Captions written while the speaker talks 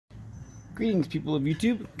Greetings, people of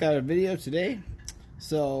YouTube. Got a video today.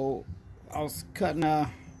 So I was cutting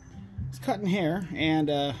hair, and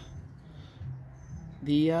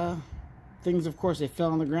the things, of course, they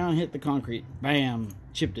fell on the ground, hit the concrete, bam,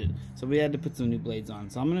 chipped it. So we had to put some new blades on.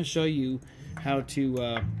 So I'm going to show you how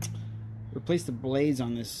to replace the blades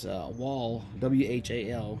on this Wahl,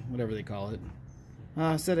 W-H-A-L, whatever they call it,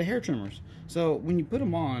 set of hair trimmers. So when you put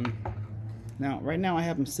them on, now right now I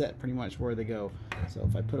have them set pretty much where they go. So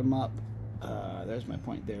if I put them up, there's my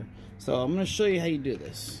point there. So I'm going to show you how you do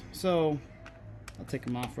this. So I'll take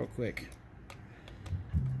them off real quick.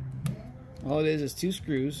 All it is two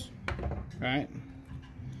screws, right?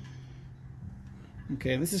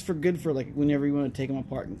 Okay, this is good for like whenever you want to take them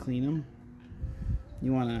apart and clean them.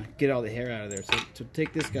 You want to get all the hair out of there. So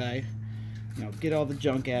take this guy, get all the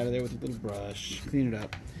junk out of there with a little brush, clean it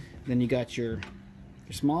up. Then you got your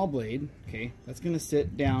small blade. Okay, that's going to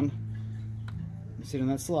sit down. Sit in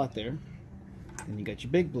that slot there. Then you got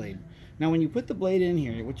your big blade. Now when you put the blade in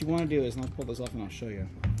here, what you want to do is, and I'll pull this off and I'll show you.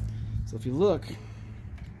 So if you look,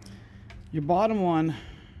 your bottom one,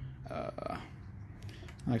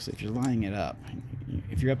 actually if you're lining it up,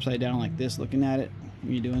 if you're upside down like this looking at it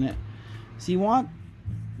when you're doing it, so you want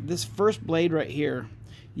this first blade right here,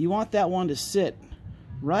 you want that one to sit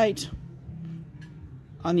right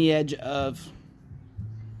on the edge of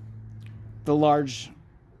the large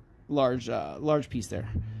piece there.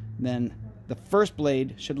 Then the first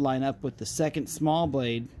blade should line up with the second small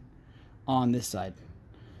blade on this side.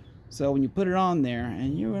 So when you put it on there,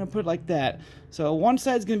 and you're going to put it like that, so one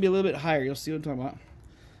side's going to be a little bit higher. You'll see what I'm talking about.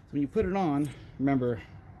 When you put it on, remember,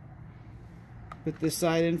 put this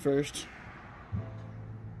side in first,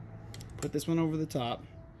 put this one over the top,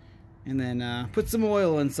 and then put some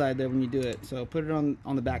oil inside there when you do it. So put it on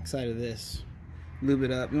the back side of this, lube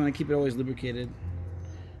it up. You want to keep it always lubricated.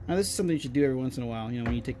 Now this is something you should do every once in a while,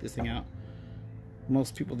 when you take this thing out.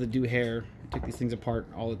 Most people that do hair take these things apart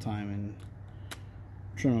all the time and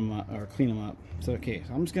trim them up or clean them up. So okay,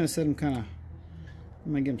 so I'm just going to set them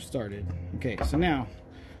I'm going to get them started. Okay, so now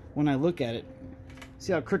when I look at it,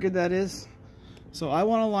 see how crooked that is? So I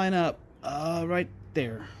want to line up right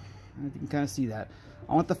there. You can kind of see that.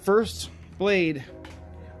 I want the first blade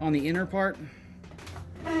on the inner part.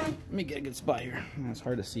 Let me get a good spot here. It's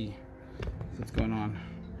hard to see what's going on.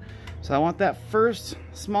 So I want that first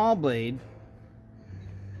small blade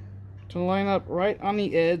to line up right on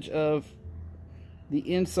the edge of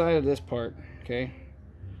the inside of this part, okay?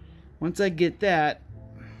 Once I get that,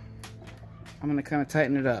 I'm going to kind of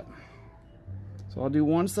tighten it up. So I'll do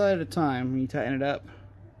one side at a time when you tighten it up.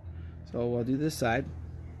 So I'll do this side,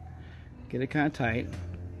 get it kind of tight.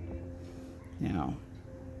 Now,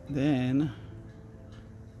 then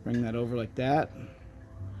bring that over like that, and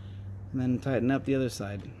then tighten up the other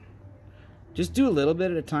side. Just do a little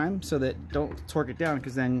bit at a time, so that don't torque it down,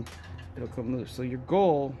 because then it'll come loose. So your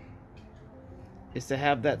goal is to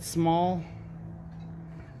have that small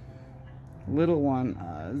little one,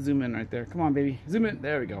 zoom in right there, come on baby, zoom in,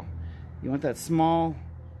 there we go. You want that small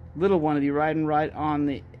little one to be riding right on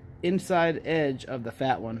the inside edge of the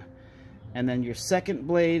fat one, and then your second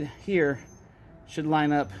blade here should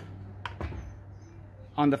line up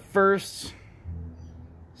on the first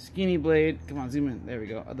skinny blade, come on, zoom in, there we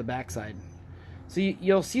go, of the back side. So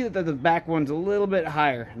you'll see that the back one's a little bit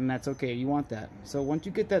higher, and that's okay, you want that. So once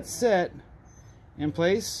you get that set in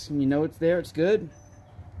place, and you know it's there, it's good,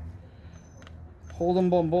 hold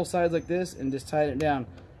them on both sides like this, and just tighten it down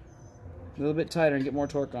a little bit tighter and get more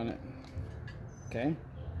torque on it. Okay?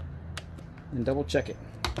 And double check it.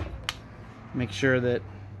 Make sure that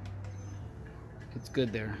it's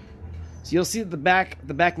good there. So you'll see that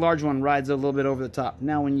the back large one rides a little bit over the top.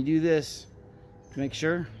 Now when you do this, make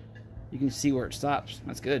sure you can see where it stops.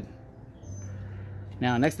 That's good.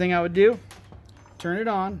 Now next thing I would do, turn it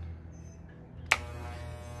on.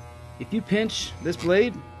 If you pinch this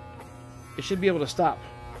blade, it should be able to stop.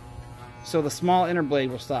 So the small inner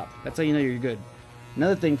blade will stop. That's how you know you're good.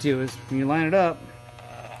 Another thing too is when you line it up,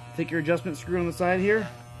 take your adjustment screw on the side here,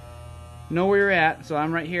 know where you're at. So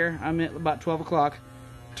I'm right here, I'm at about 12 o'clock.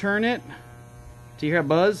 Turn it till you hear a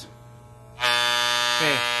buzz.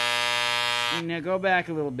 Okay. And now go back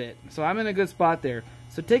a little bit. So I'm in a good spot there.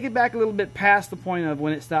 So take it back a little bit past the point of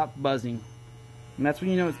when it stopped buzzing. And that's when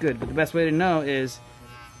you know it's good. But the best way to know is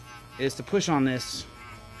to push on this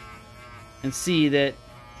and see that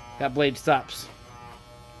that blade stops.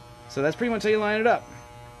 So that's pretty much how you line it up.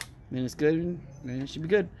 Then it's good, and it should be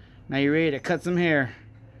good. Now you're ready to cut some hair.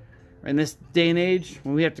 In this day and age,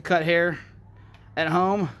 when we have to cut hair at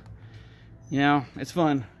home, it's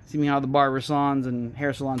fun. See how the barber salons and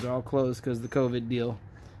hair salons are all closed because of the COVID deal.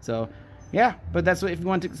 So yeah, but that's what, if you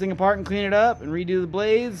want to take this thing apart and clean it up and redo the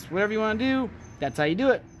blades, whatever you want to do, that's how you do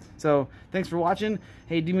it. So thanks for watching.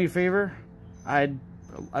 Hey, do me a favor. I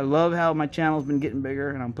love how my channel's been getting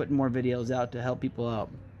bigger, and I'm putting more videos out to help people out.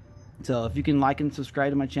 So if you can like and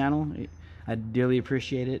subscribe to my channel, I'd dearly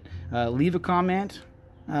appreciate it. Leave a comment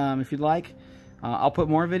if you'd like. I'll put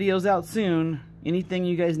more videos out soon. Anything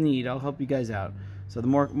you guys need, I'll help you guys out. So the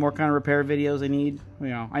more kind of repair videos I need, you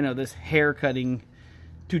know, I know this hair cutting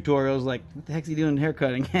tutorials, like, what the heck's he doing hair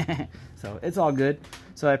cutting? So it's all good.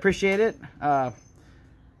 So I appreciate it.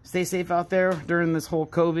 Stay safe out there during this whole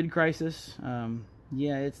COVID crisis.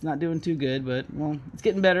 Yeah, it's not doing too good, but, well, it's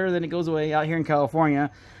getting better, then it goes away. Out here in California,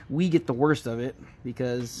 we get the worst of it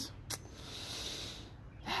because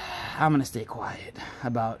I'm going to stay quiet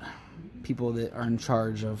about people that are in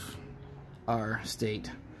charge of our state.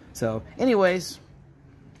 So, anyways,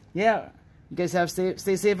 yeah, you guys have stay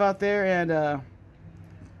safe out there, and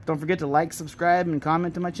don't forget to like, subscribe, and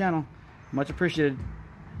comment to my channel. Much appreciated.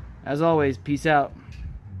 As always, peace out.